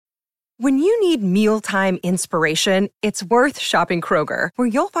When you need mealtime inspiration, it's worth shopping Kroger, where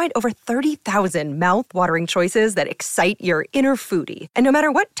you'll find over 30,000 mouth-watering choices that excite your inner foodie. And no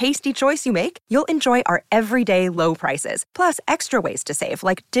matter what tasty choice you make, you'll enjoy our everyday low prices, plus extra ways to save,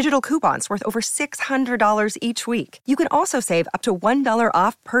 like digital coupons worth over $600 each week. You can also save up to $1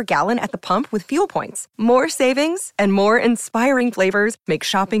 off per gallon at the pump with fuel points. More savings and more inspiring flavors make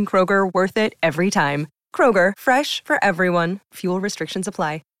shopping Kroger worth it every time. Kroger, fresh for everyone. Fuel restrictions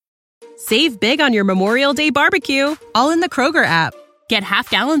apply. Save big on your Memorial Day barbecue, all in the Kroger app. Get half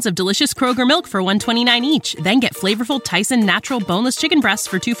gallons of delicious Kroger milk for $1.29 each. Then get flavorful Tyson natural boneless chicken breasts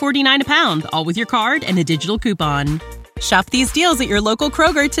for $2.49 a pound, all with your card and a digital coupon. Shop these deals at your local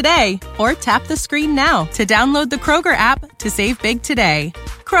Kroger today, or tap the screen now to download the Kroger app to save big today.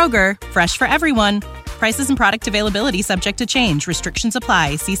 Kroger, fresh for everyone. Prices and product availability subject to change. Restrictions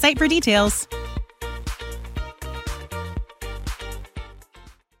apply. See site for details.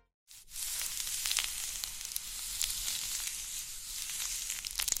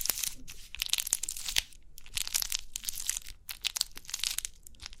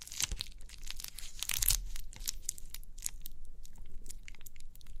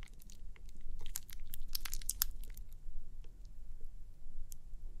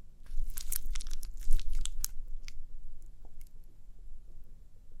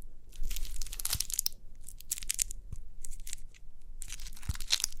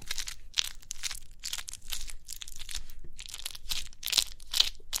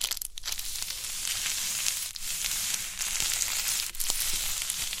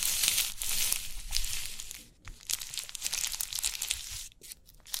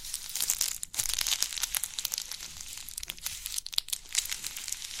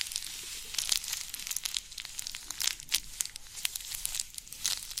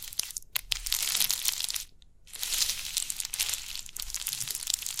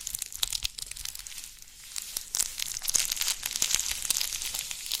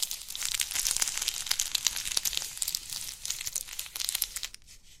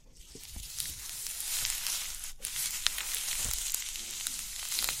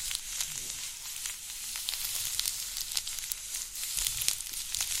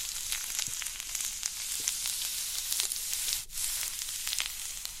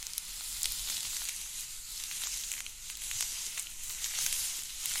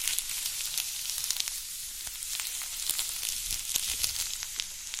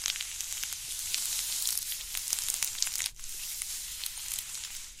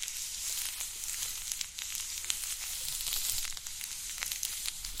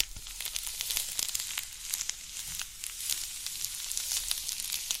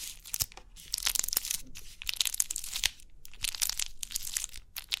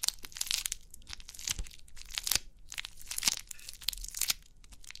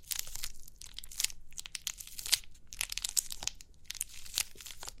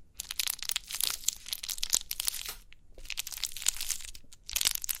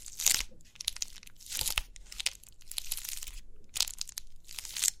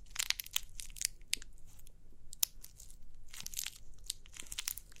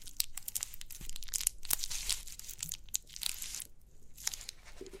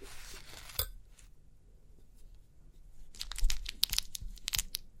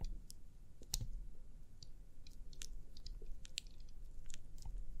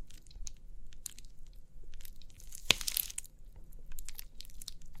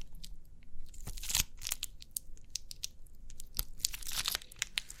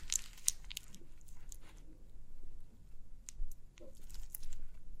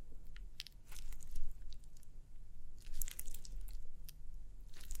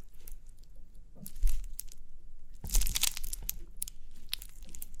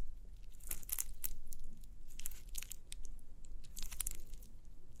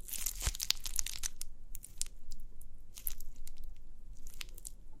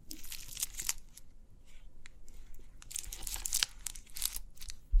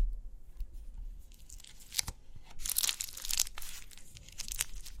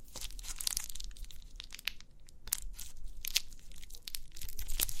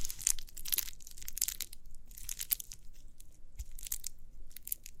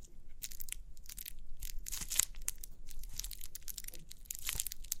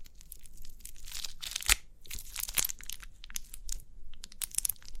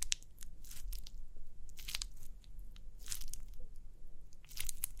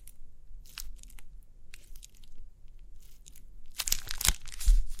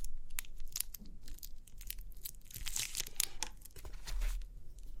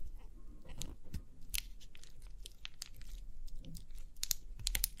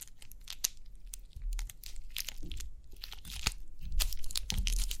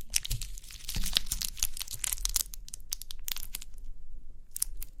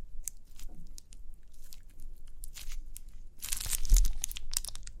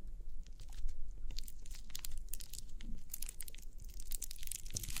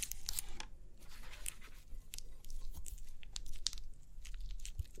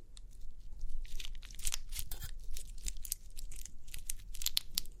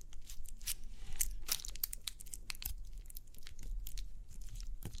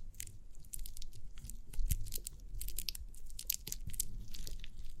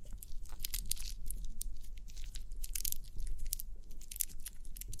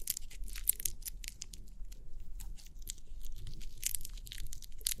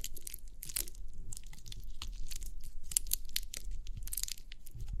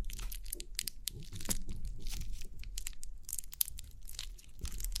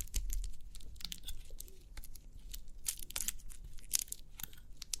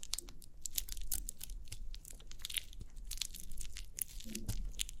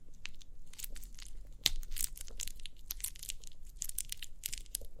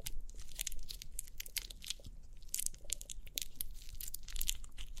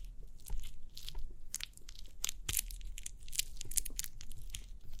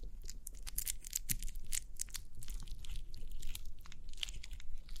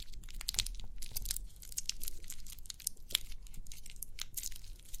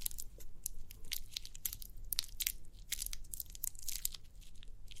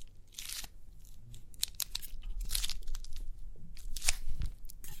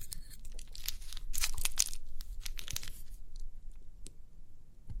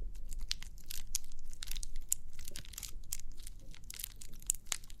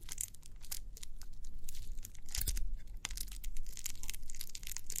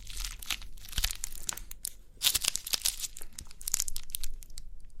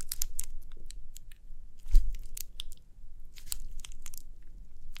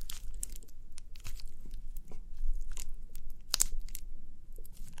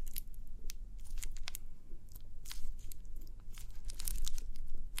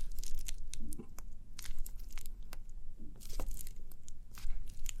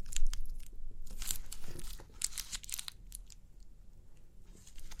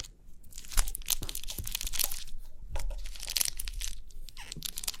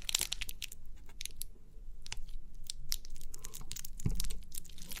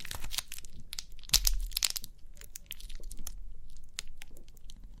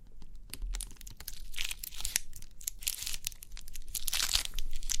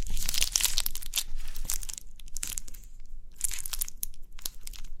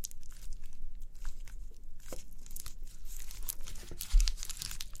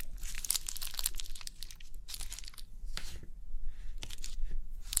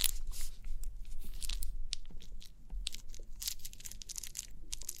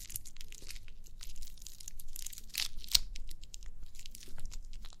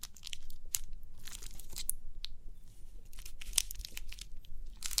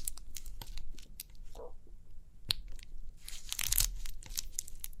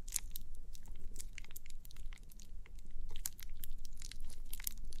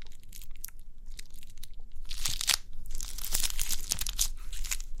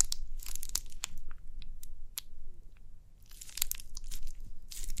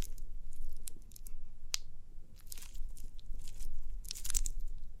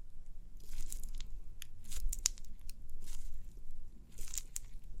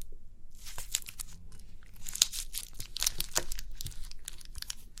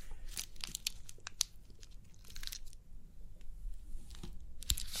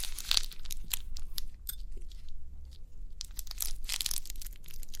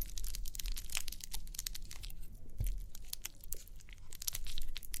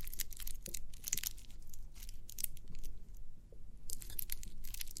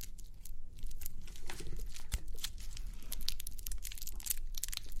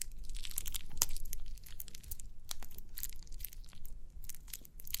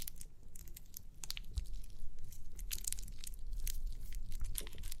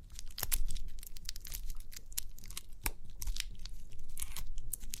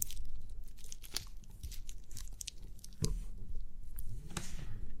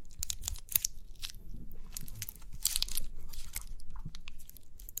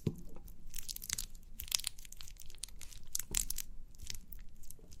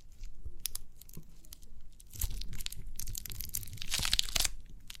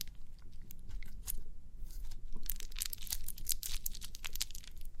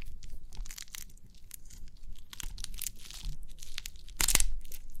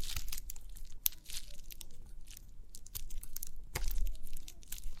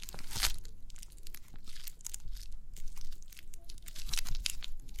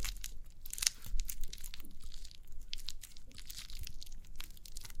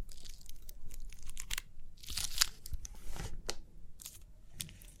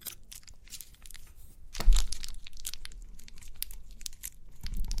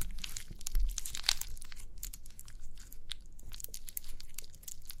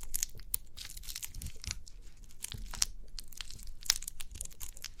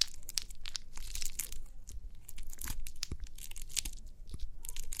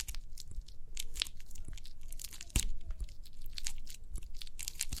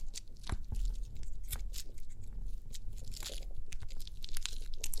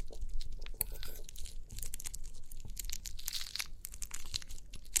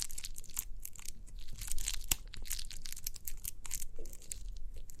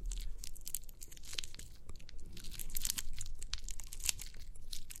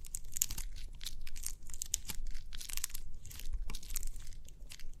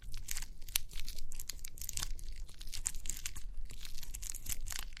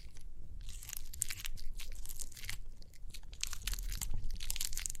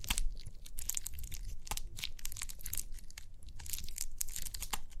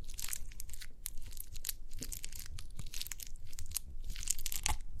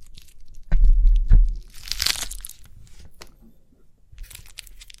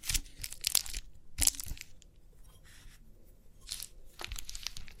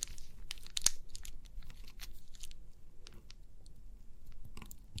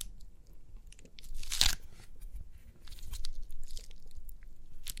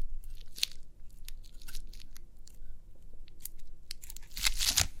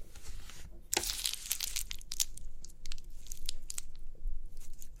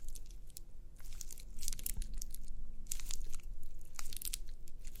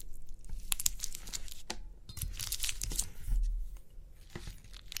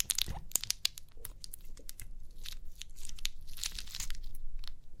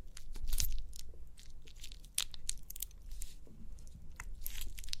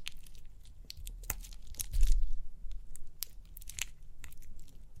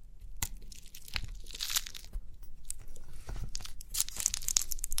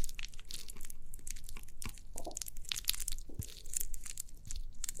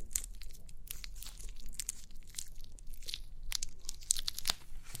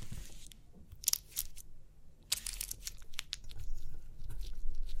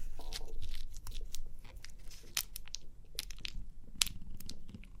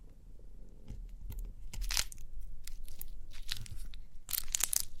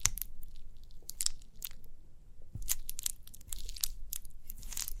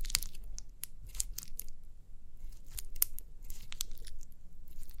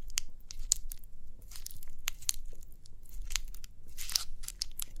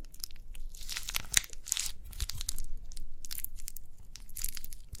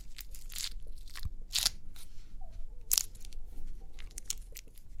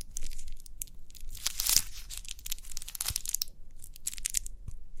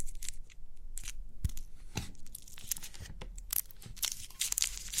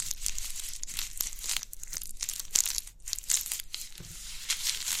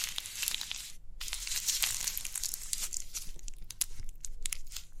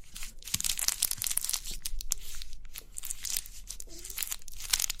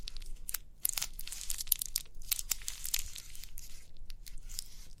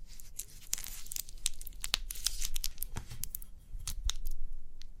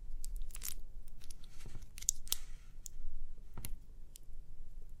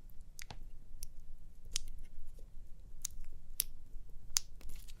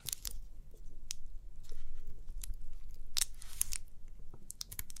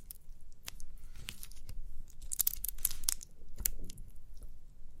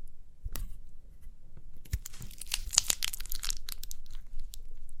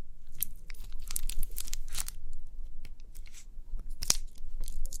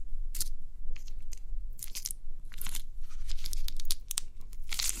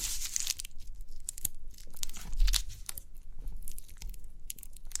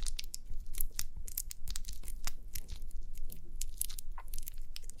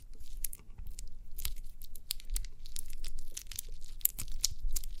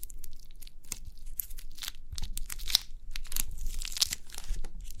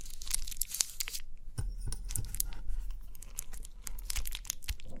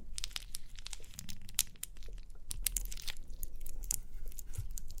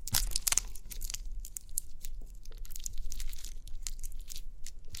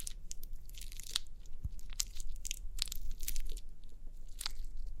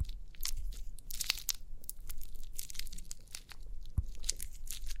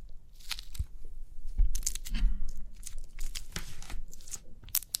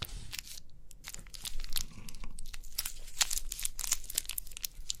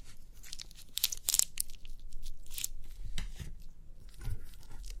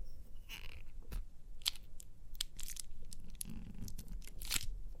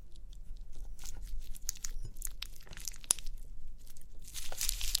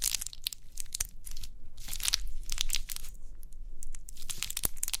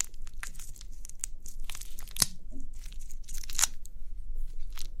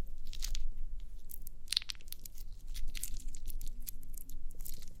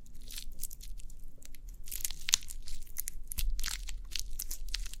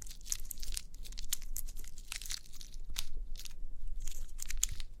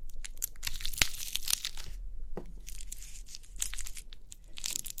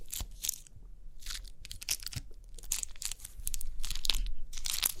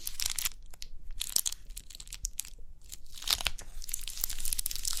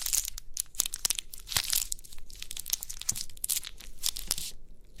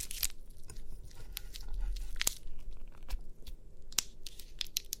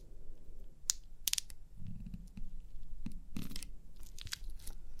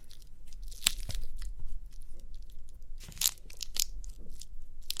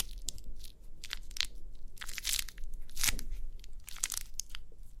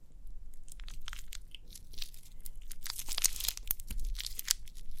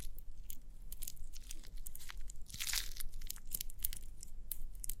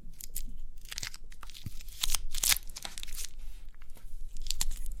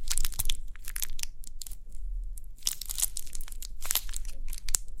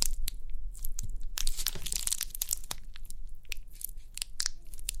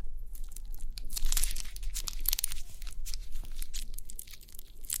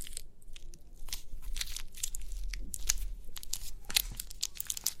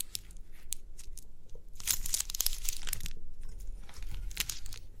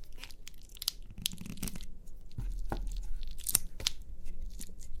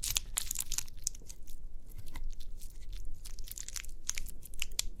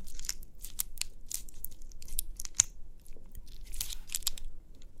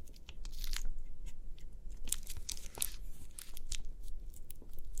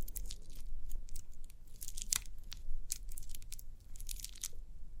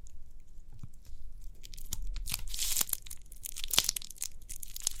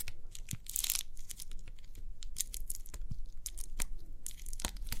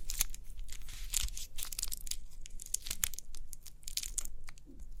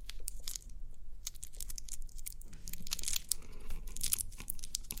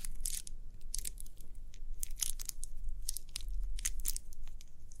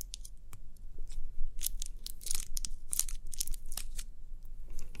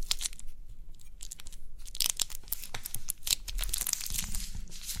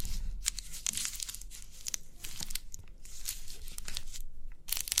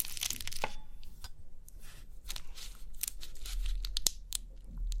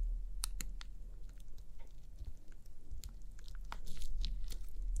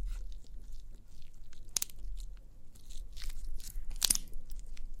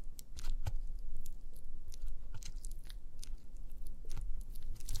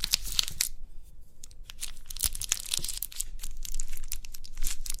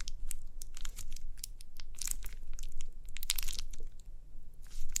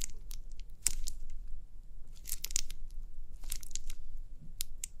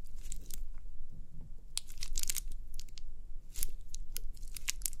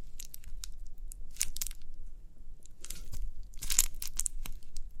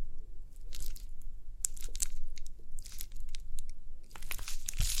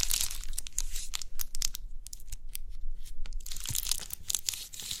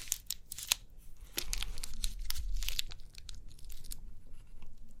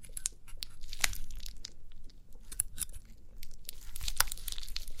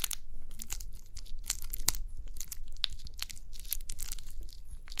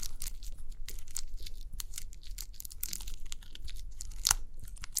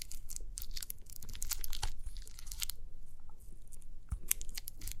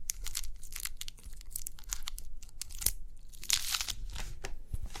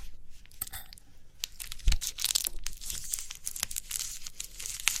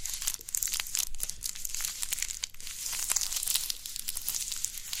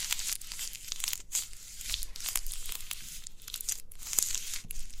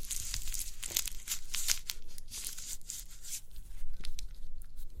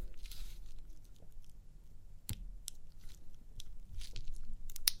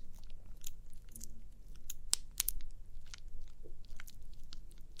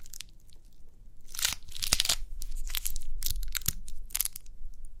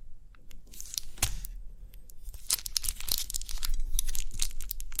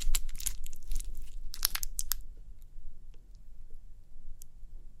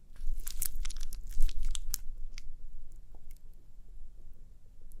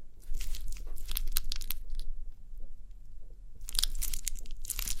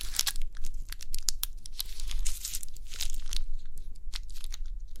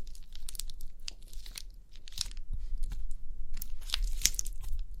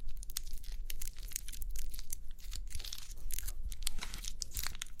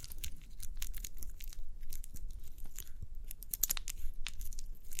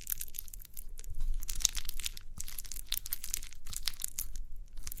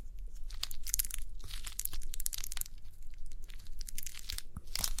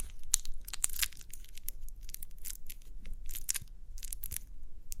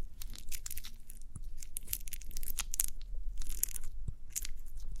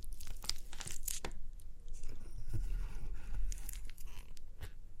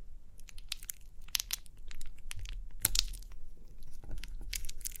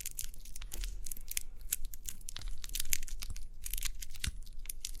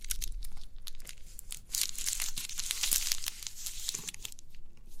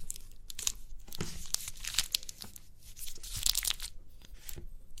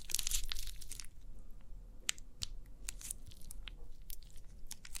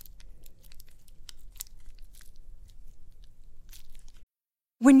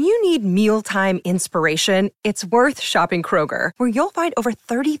 When you need mealtime inspiration, it's worth shopping Kroger, where you'll find over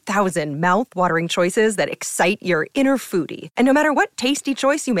 30,000 mouth-watering choices that excite your inner foodie. And no matter what tasty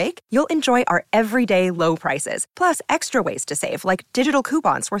choice you make, you'll enjoy our everyday low prices, plus extra ways to save, like digital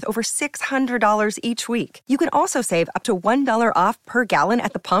coupons worth over $600 each week. You can also save up to $1 off per gallon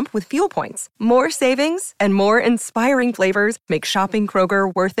at the pump with fuel points. More savings and more inspiring flavors make shopping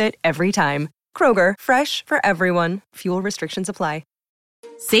Kroger worth it every time. Kroger, fresh for everyone. Fuel restrictions apply.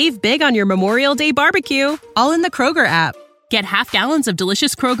 Save big on your Memorial Day barbecue, all in the Kroger app. Get half gallons of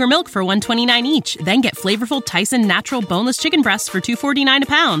delicious Kroger milk for $1.29 each. Then get flavorful Tyson natural boneless chicken breasts for $2.49 a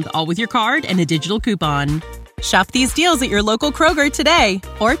pound, all with your card and a digital coupon. Shop these deals at your local Kroger today,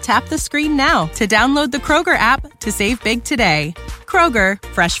 or tap the screen now to download the Kroger app to save big today. Kroger,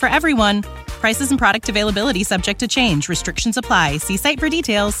 fresh for everyone. Prices and product availability subject to change. Restrictions apply. See site for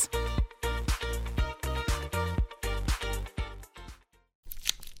details.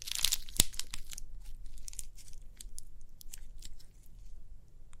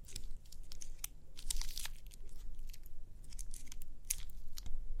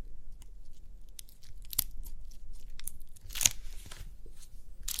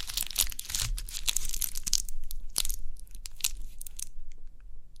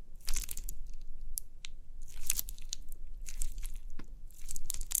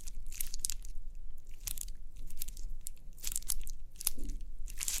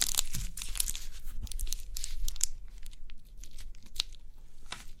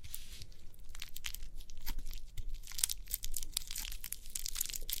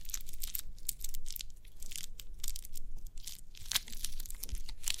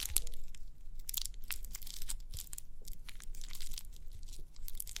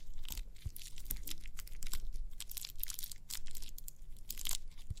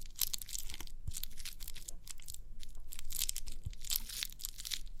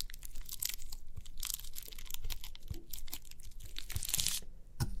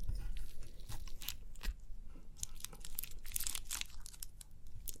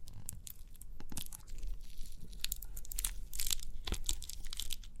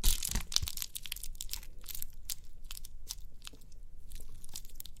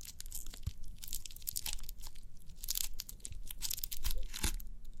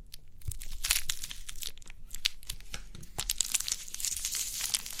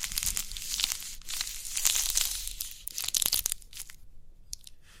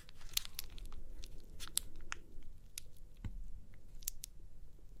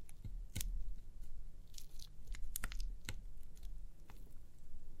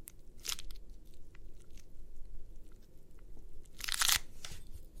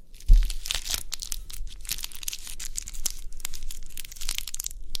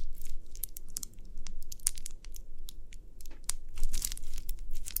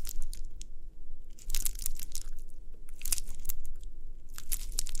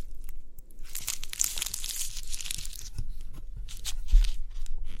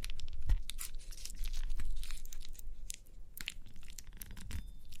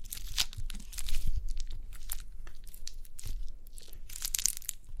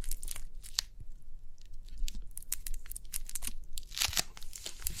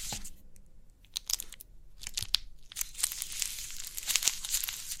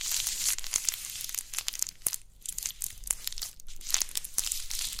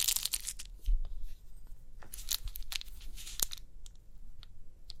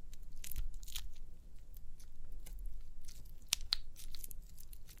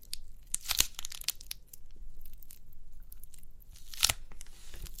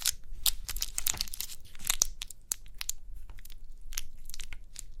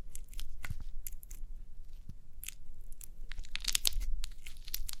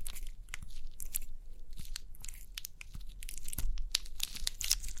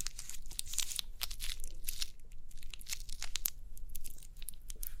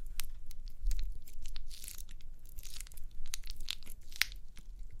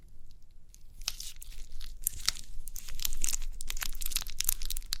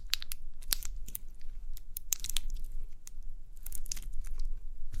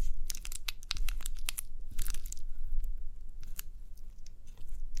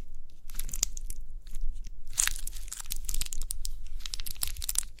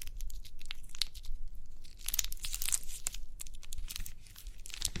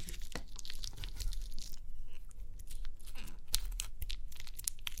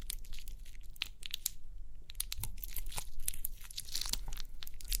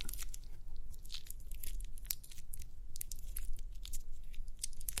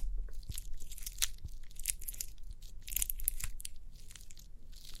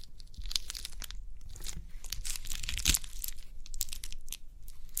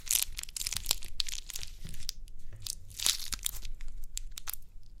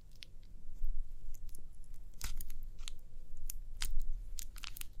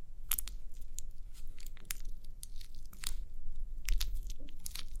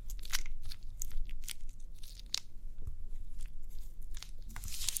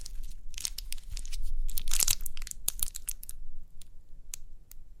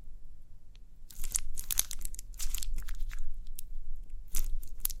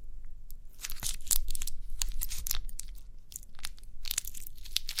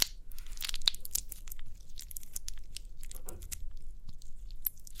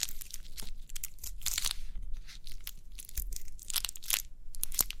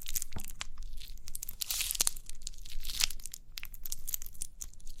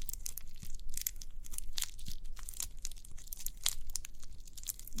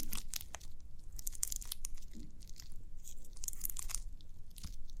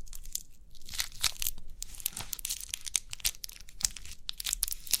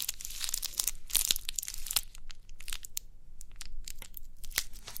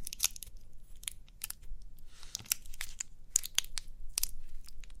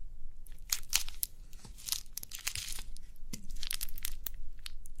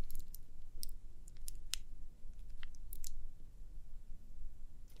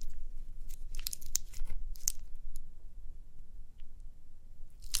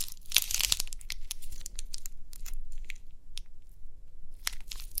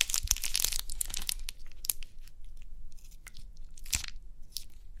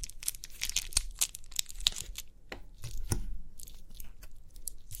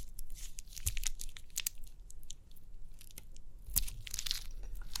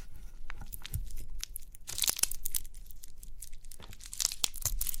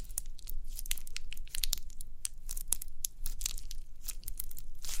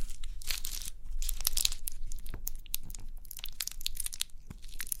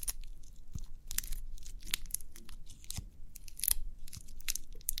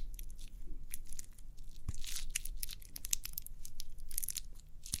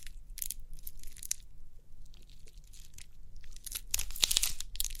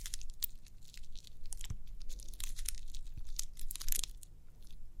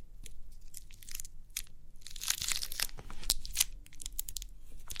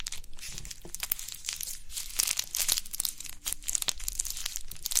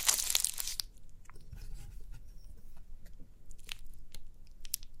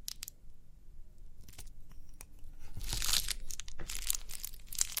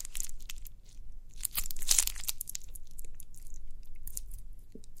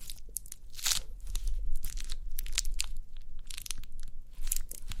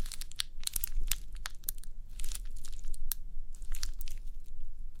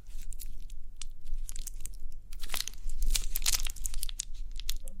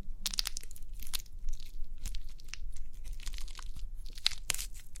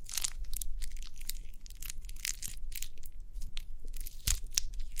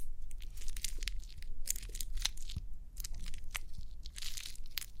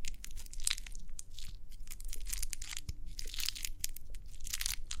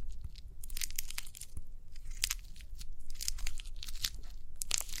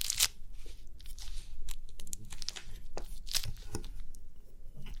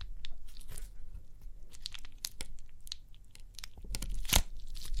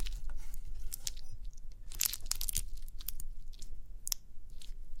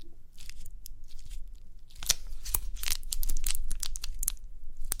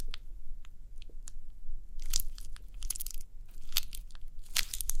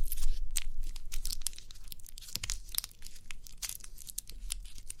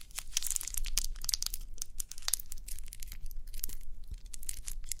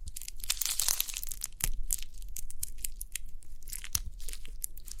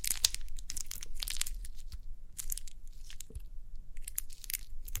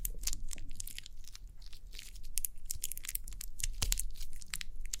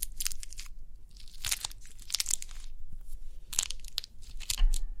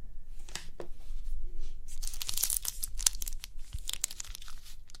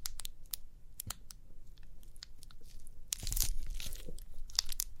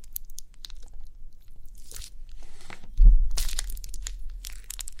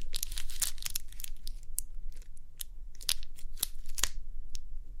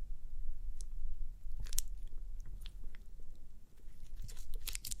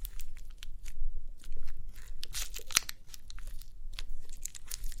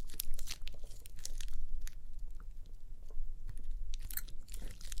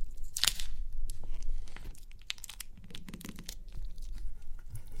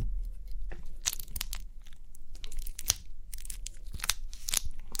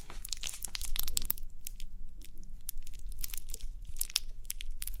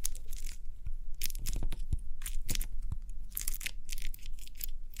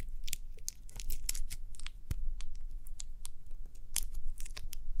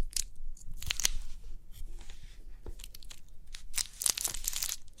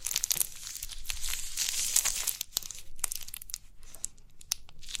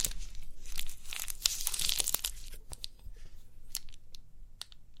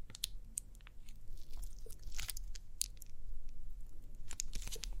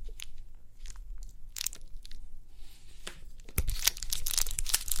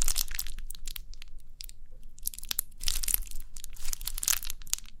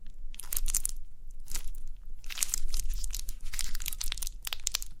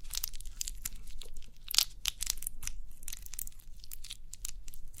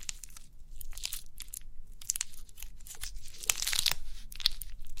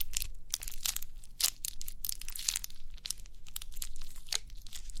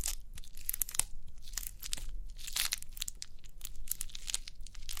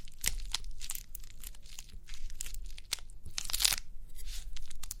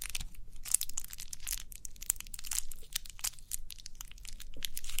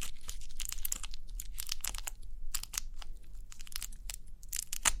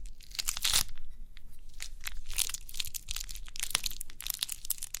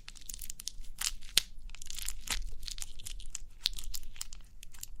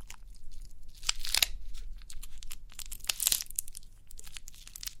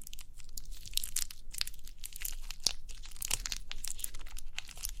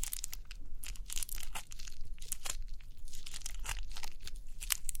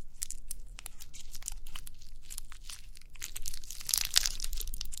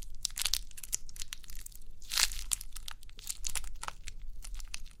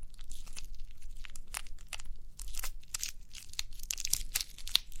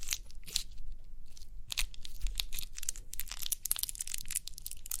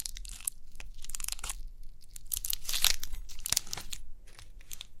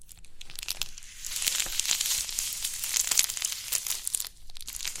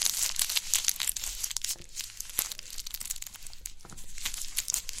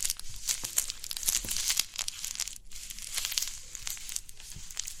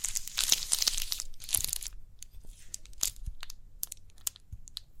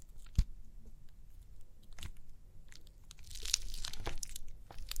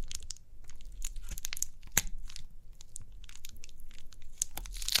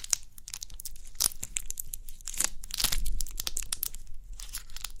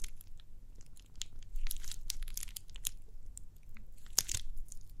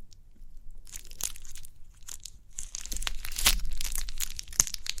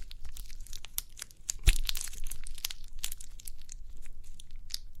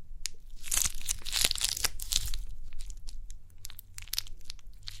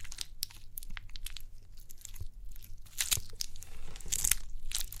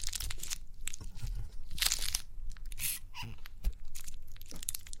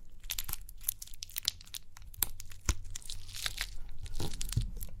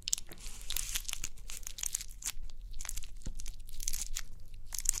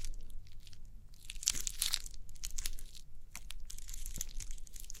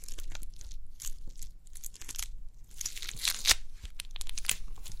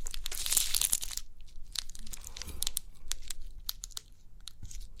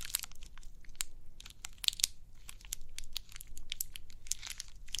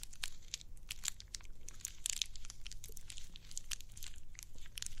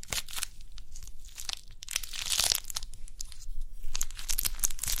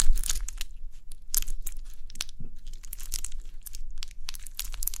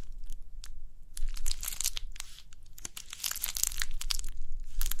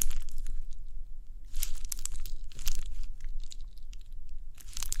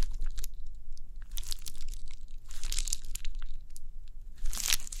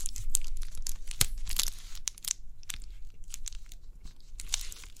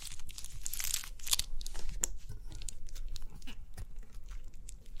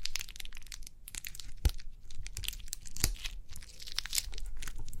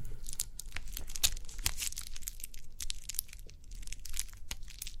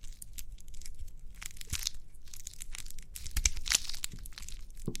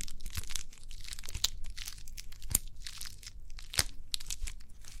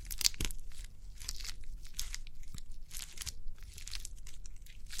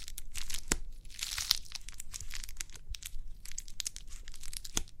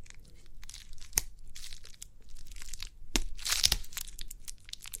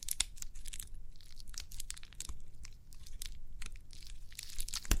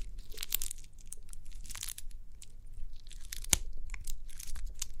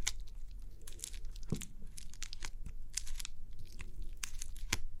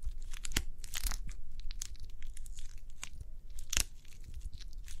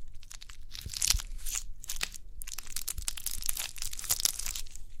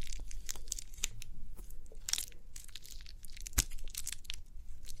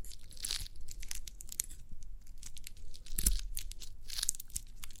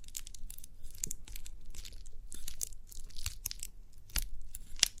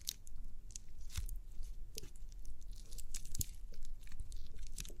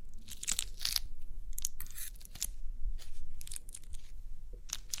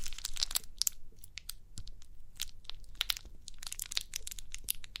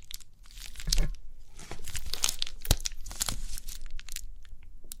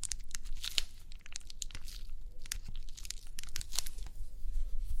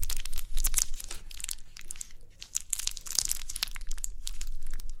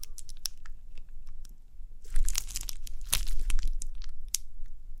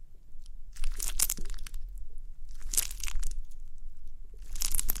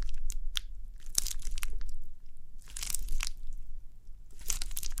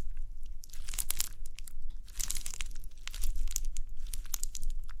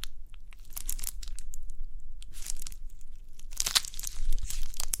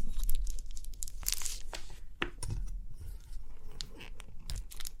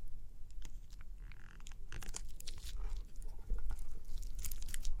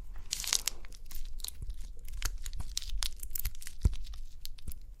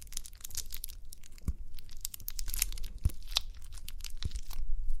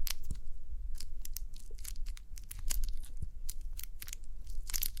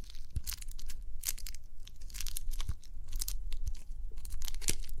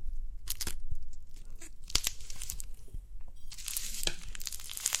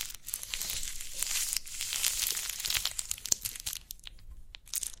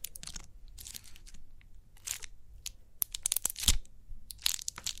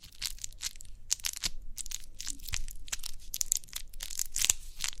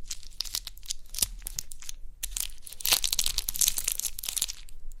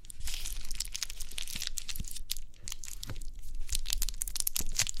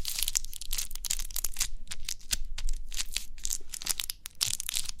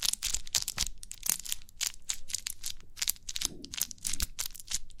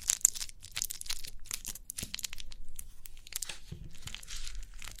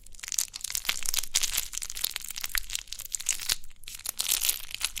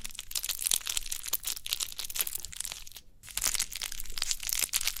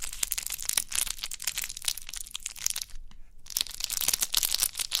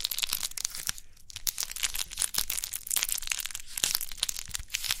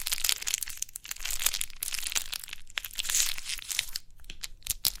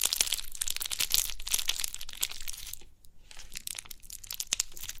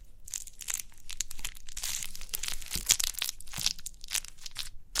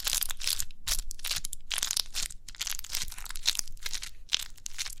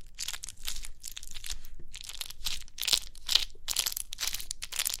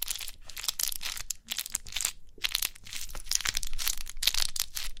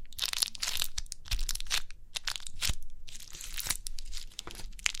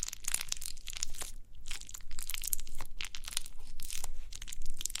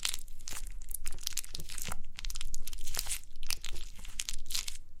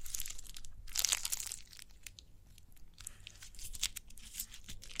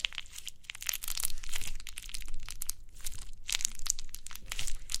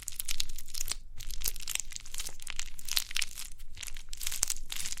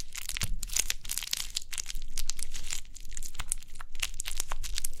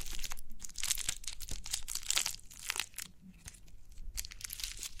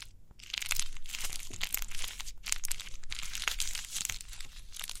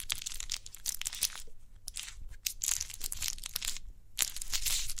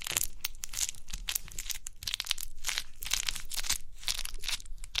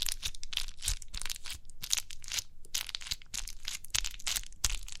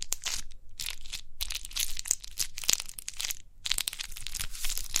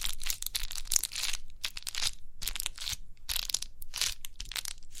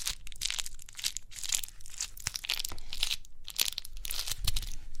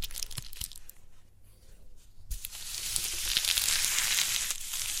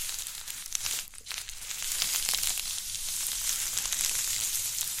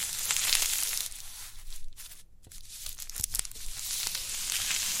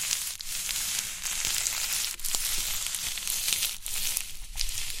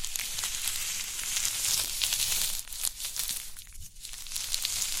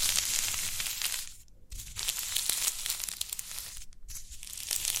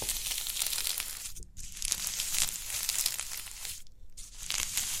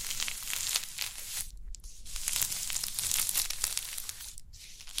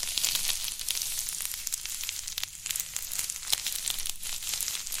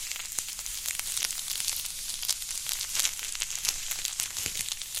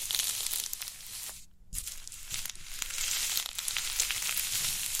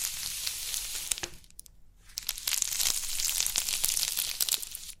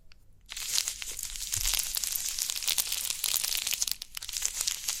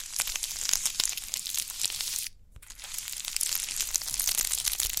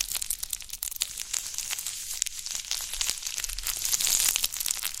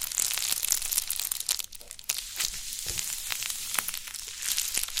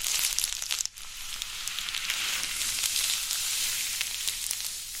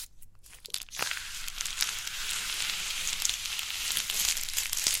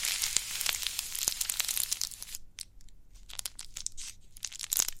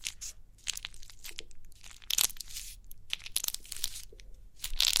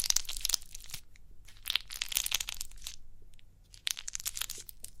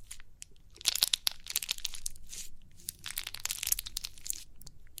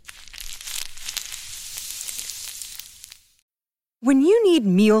 When you need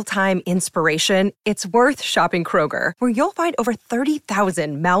mealtime inspiration, it's worth shopping Kroger, where you'll find over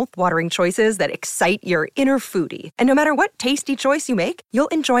 30,000 mouth-watering choices that excite your inner foodie. And no matter what tasty choice you make,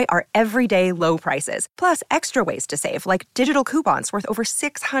 you'll enjoy our everyday low prices, plus extra ways to save, like digital coupons worth over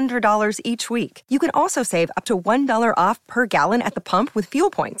 $600 each week. You can also save up to $1 off per gallon at the pump with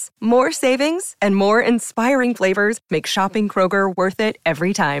fuel points. More savings and more inspiring flavors make shopping Kroger worth it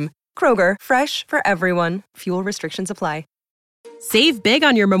every time. Kroger, fresh for everyone. Fuel restrictions apply. Save big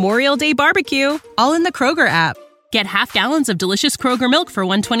on your Memorial Day barbecue, all in the Kroger app. Get half gallons of delicious Kroger milk for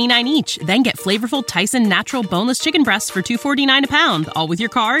 $1.29 each. Then get flavorful Tyson natural boneless chicken breasts for $2.49 a pound, all with your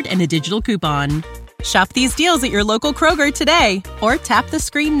card and a digital coupon. Shop these deals at your local Kroger today, or tap the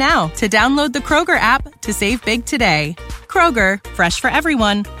screen now to download the Kroger app to save big today. Kroger, fresh for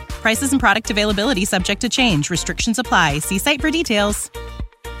everyone. Prices and product availability subject to change. Restrictions apply. See site for details.